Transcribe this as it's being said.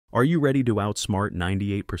Are you ready to outsmart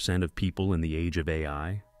 98% of people in the age of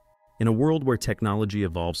AI? In a world where technology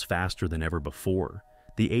evolves faster than ever before,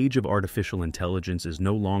 the age of artificial intelligence is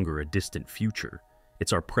no longer a distant future,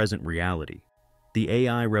 it's our present reality. The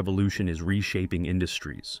AI revolution is reshaping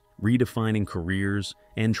industries, redefining careers,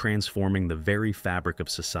 and transforming the very fabric of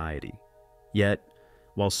society. Yet,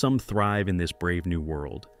 while some thrive in this brave new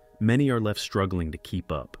world, many are left struggling to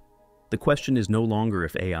keep up. The question is no longer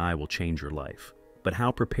if AI will change your life, but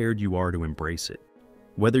how prepared you are to embrace it.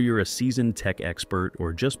 Whether you're a seasoned tech expert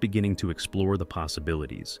or just beginning to explore the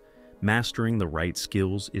possibilities, mastering the right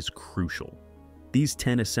skills is crucial. These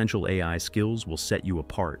 10 essential AI skills will set you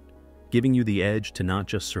apart, giving you the edge to not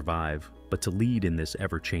just survive, but to lead in this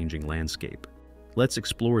ever-changing landscape. Let's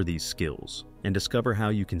explore these skills and discover how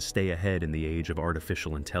you can stay ahead in the age of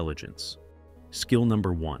artificial intelligence. Skill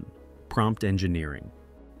number 1, prompt engineering.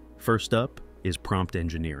 First up is prompt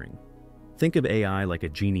engineering. Think of AI like a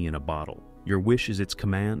genie in a bottle. Your wish is its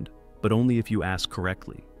command, but only if you ask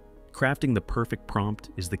correctly. Crafting the perfect prompt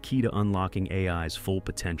is the key to unlocking AI's full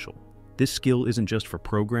potential. This skill isn't just for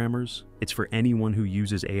programmers, it's for anyone who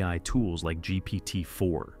uses AI tools like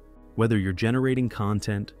GPT-4. Whether you're generating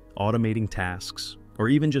content, automating tasks, or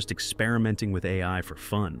even just experimenting with AI for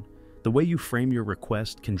fun, the way you frame your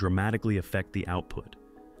request can dramatically affect the output.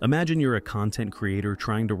 Imagine you're a content creator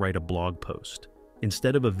trying to write a blog post.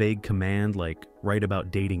 Instead of a vague command like, write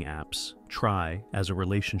about dating apps, try, as a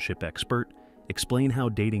relationship expert, explain how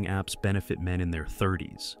dating apps benefit men in their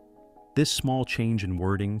 30s. This small change in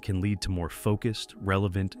wording can lead to more focused,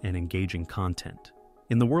 relevant, and engaging content.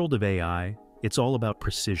 In the world of AI, it's all about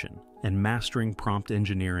precision, and mastering prompt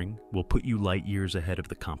engineering will put you light years ahead of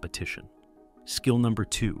the competition. Skill number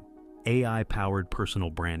 2, AI-powered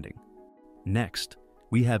personal branding. Next,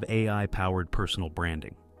 we have AI-powered personal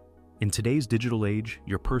branding. In today's digital age,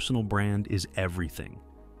 your personal brand is everything,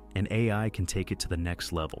 and AI can take it to the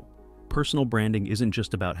next level. Personal branding isn't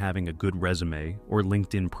just about having a good resume or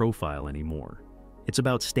LinkedIn profile anymore. It's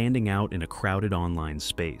about standing out in a crowded online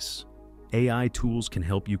space. AI tools can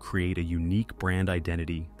help you create a unique brand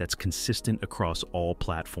identity that's consistent across all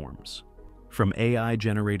platforms. From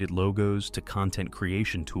AI-generated logos to content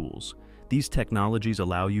creation tools, these technologies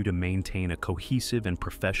allow you to maintain a cohesive and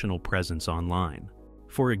professional presence online.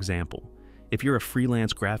 For example, if you're a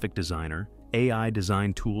freelance graphic designer, AI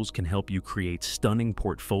design tools can help you create stunning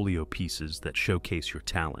portfolio pieces that showcase your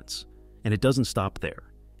talents. And it doesn't stop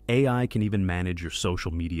there. AI can even manage your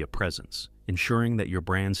social media presence, ensuring that your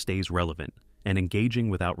brand stays relevant and engaging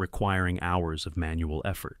without requiring hours of manual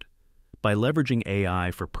effort. By leveraging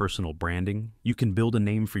AI for personal branding, you can build a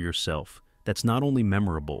name for yourself that's not only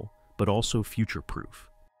memorable, but also future-proof.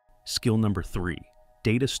 Skill number 3,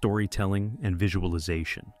 data storytelling and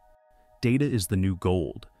visualization. Data is the new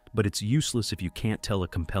gold, but it's useless if you can't tell a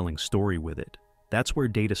compelling story with it. That's where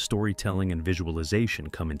data storytelling and visualization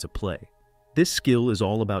come into play. This skill is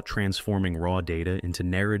all about transforming raw data into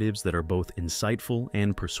narratives that are both insightful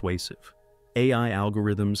and persuasive. AI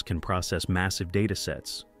algorithms can process massive data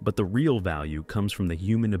sets, but the real value comes from the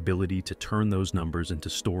human ability to turn those numbers into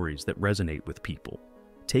stories that resonate with people.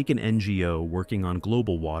 Take an NGO working on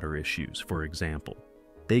global water issues, for example.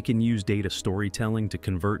 They can use data storytelling to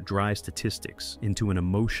convert dry statistics into an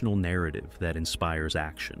emotional narrative that inspires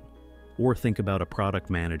action. Or think about a product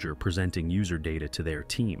manager presenting user data to their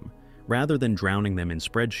team. Rather than drowning them in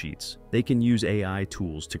spreadsheets, they can use AI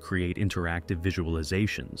tools to create interactive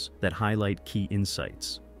visualizations that highlight key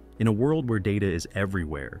insights. In a world where data is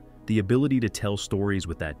everywhere, the ability to tell stories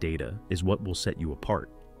with that data is what will set you apart.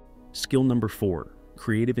 Skill number 4,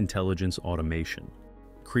 creative intelligence automation.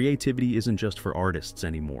 Creativity isn't just for artists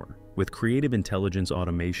anymore. With creative intelligence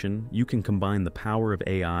automation, you can combine the power of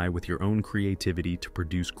AI with your own creativity to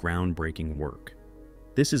produce groundbreaking work.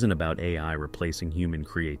 This isn't about AI replacing human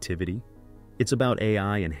creativity. It's about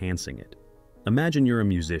AI enhancing it. Imagine you're a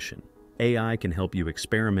musician. AI can help you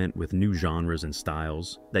experiment with new genres and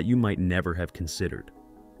styles that you might never have considered.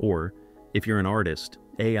 Or, if you're an artist,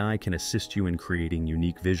 AI can assist you in creating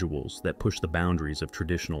unique visuals that push the boundaries of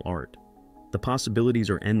traditional art. The possibilities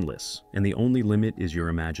are endless, and the only limit is your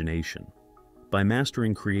imagination. By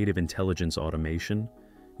mastering creative intelligence automation,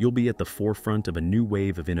 you'll be at the forefront of a new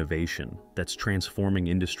wave of innovation that's transforming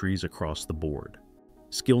industries across the board.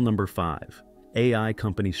 Skill number 5, AI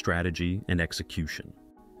company strategy and execution.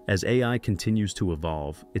 As AI continues to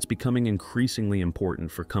evolve, it's becoming increasingly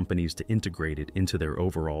important for companies to integrate it into their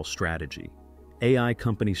overall strategy. AI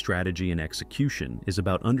company strategy and execution is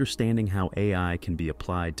about understanding how AI can be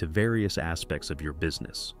applied to various aspects of your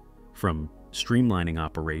business, from streamlining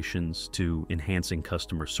operations to enhancing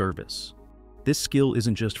customer service. This skill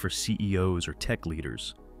isn't just for CEOs or tech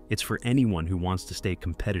leaders, It's for anyone who wants to stay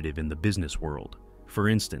competitive in the business world. For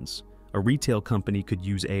instance, a retail company could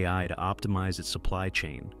use AI to optimize its supply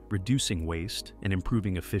chain, reducing waste and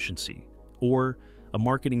improving efficiency. Or a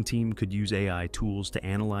marketing team could use AI tools to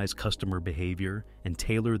analyze customer behavior and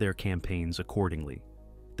tailor their campaigns accordingly.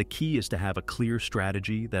 The key is to have a clear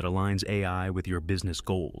strategy that aligns AI with your business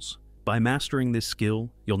goals. By mastering this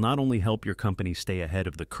skill, you'll not only help your company stay ahead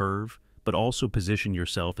of the curve, but also position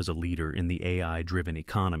yourself as a leader in the AI-driven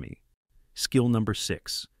economy. Skill number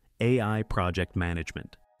 6, AI project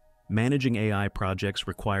management. Managing AI projects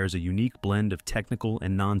requires a unique blend of technical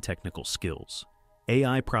and non-technical skills.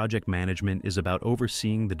 AI project management is about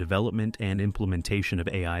overseeing the development and implementation of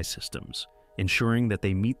AI systems, ensuring that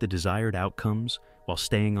they meet the desired outcomes while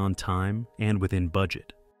staying on time and within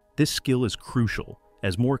budget. This skill is crucial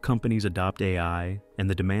as more companies adopt AI and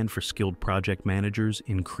the demand for skilled project managers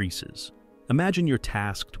increases. Imagine you're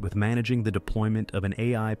tasked with managing the deployment of an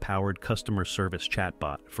AI-powered customer service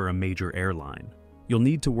chatbot for a major airline. You'll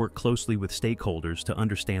need to work closely with stakeholders to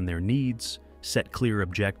understand their needs, set clear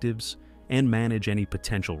objectives, and manage any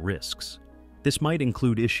potential risks. This might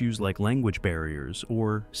include issues like language barriers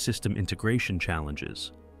or system integration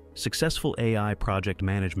challenges. Successful AI project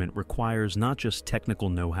management requires not just technical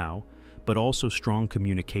know-how, but also strong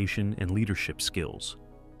communication and leadership skills.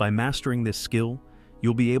 By mastering this skill,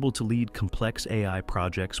 you'll be able to lead complex AI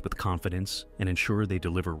projects with confidence and ensure they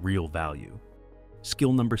deliver real value.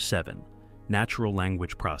 Skill number 7, natural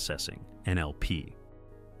language processing, NLP.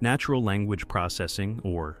 Natural language processing,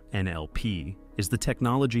 or NLP, is the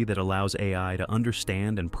technology that allows AI to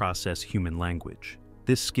understand and process human language.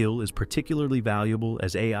 This skill is particularly valuable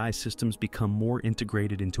as AI systems become more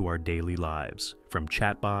integrated into our daily lives, from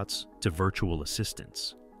chatbots to virtual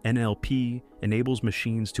assistants. NLP enables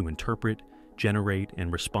machines to interpret, generate,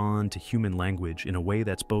 and respond to human language in a way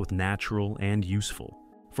that's both natural and useful.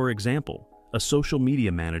 For example, a social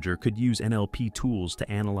media manager could use NLP tools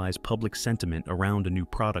to analyze public sentiment around a new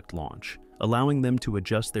product launch, allowing them to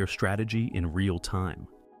adjust their strategy in real time.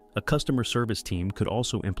 A customer service team could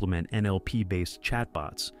also implement NLP-based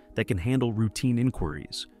chatbots that can handle routine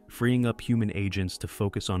inquiries, freeing up human agents to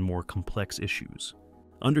focus on more complex issues.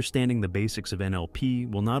 Understanding the basics of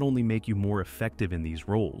NLP will not only make you more effective in these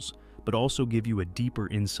roles, but also give you a deeper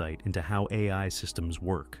insight into how AI systems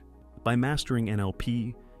work. By mastering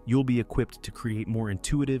NLP, you'll be equipped to create more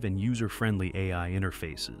intuitive and user-friendly AI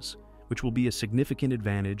interfaces, which will be a significant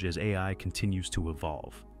advantage as AI continues to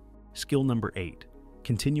evolve. Skill number 8,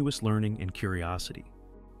 continuous learning and curiosity.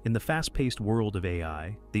 In the fast-paced world of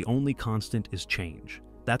AI, the only constant is change.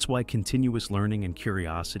 That's why continuous learning and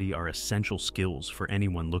curiosity are essential skills for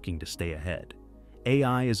anyone looking to stay ahead.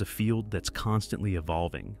 AI is a field that's constantly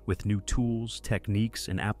evolving, with new tools, techniques,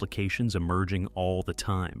 and applications emerging all the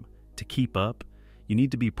time. To keep up, you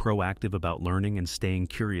need to be proactive about learning and staying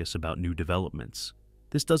curious about new developments.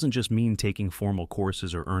 This doesn't just mean taking formal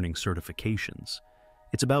courses or earning certifications.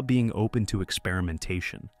 It's about being open to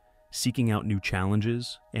experimentation, seeking out new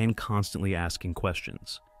challenges, and constantly asking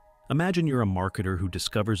questions. Imagine you're a marketer who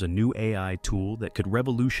discovers a new AI tool that could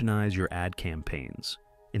revolutionize your ad campaigns.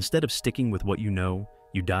 Instead of sticking with what you know,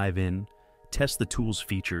 you dive in, test the tool's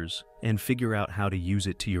features, and figure out how to use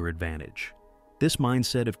it to your advantage. This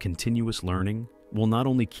mindset of continuous learning will not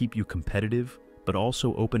only keep you competitive, but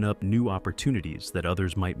also open up new opportunities that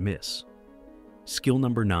others might miss. Skill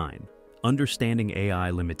number 9, understanding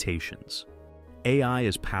AI limitations. AI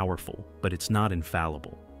is powerful, but it's not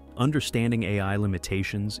infallible. Understanding AI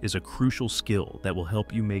limitations is a crucial skill that will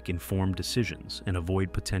help you make informed decisions and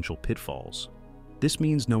avoid potential pitfalls. This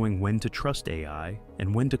means knowing when to trust AI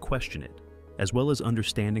and when to question it, as well as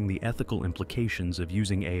understanding the ethical implications of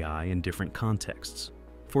using AI in different contexts.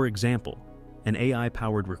 For example, an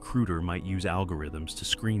AI-powered recruiter might use algorithms to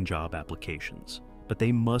screen job applications, but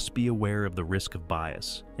they must be aware of the risk of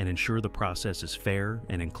bias and ensure the process is fair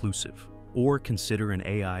and inclusive. Or consider an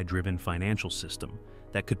AI-driven financial system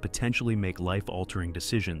that could potentially make life-altering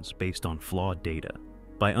decisions based on flawed data.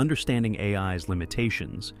 By understanding AI's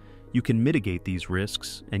limitations, you can mitigate these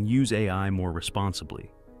risks and use AI more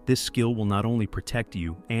responsibly. This skill will not only protect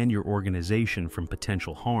you and your organization from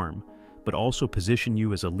potential harm, but also position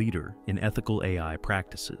you as a leader in ethical AI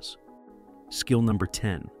practices. Skill number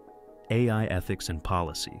 10, AI ethics and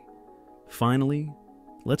policy. Finally,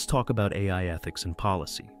 let's talk about AI ethics and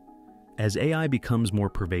policy. As AI becomes more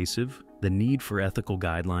pervasive, the need for ethical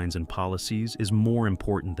guidelines and policies is more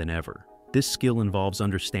important than ever. This skill involves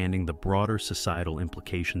understanding the broader societal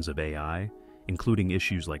implications of AI, including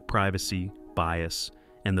issues like privacy, bias,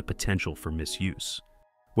 and the potential for misuse.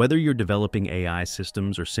 Whether you're developing AI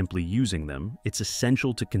systems or simply using them, it's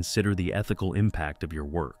essential to consider the ethical impact of your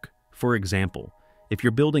work. For example, if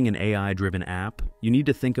you're building an AI-driven app, you need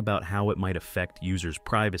to think about how it might affect users'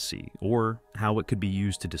 privacy or how it could be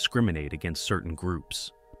used to discriminate against certain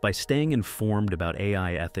groups. By staying informed about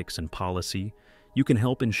AI ethics and policy, you can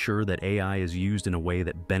help ensure that AI is used in a way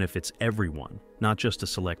that benefits everyone, not just a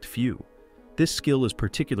select few. This skill is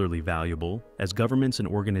particularly valuable as governments and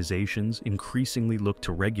organizations increasingly look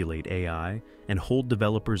to regulate AI and hold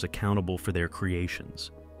developers accountable for their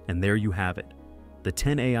creations. And there you have it, the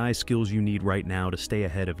 10 AI skills you need right now to stay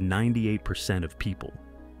ahead of 98% of people.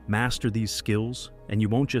 Master these skills, and you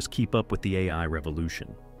won't just keep up with the AI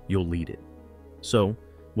revolution, you'll lead it. So,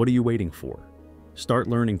 what are you waiting for? Start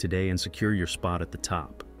learning today and secure your spot at the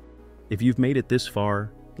top. If you've made it this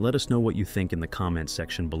far, let us know what you think in the comments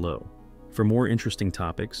section below. For more interesting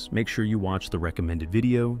topics, make sure you watch the recommended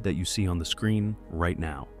video that you see on the screen right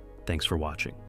now. Thanks for watching.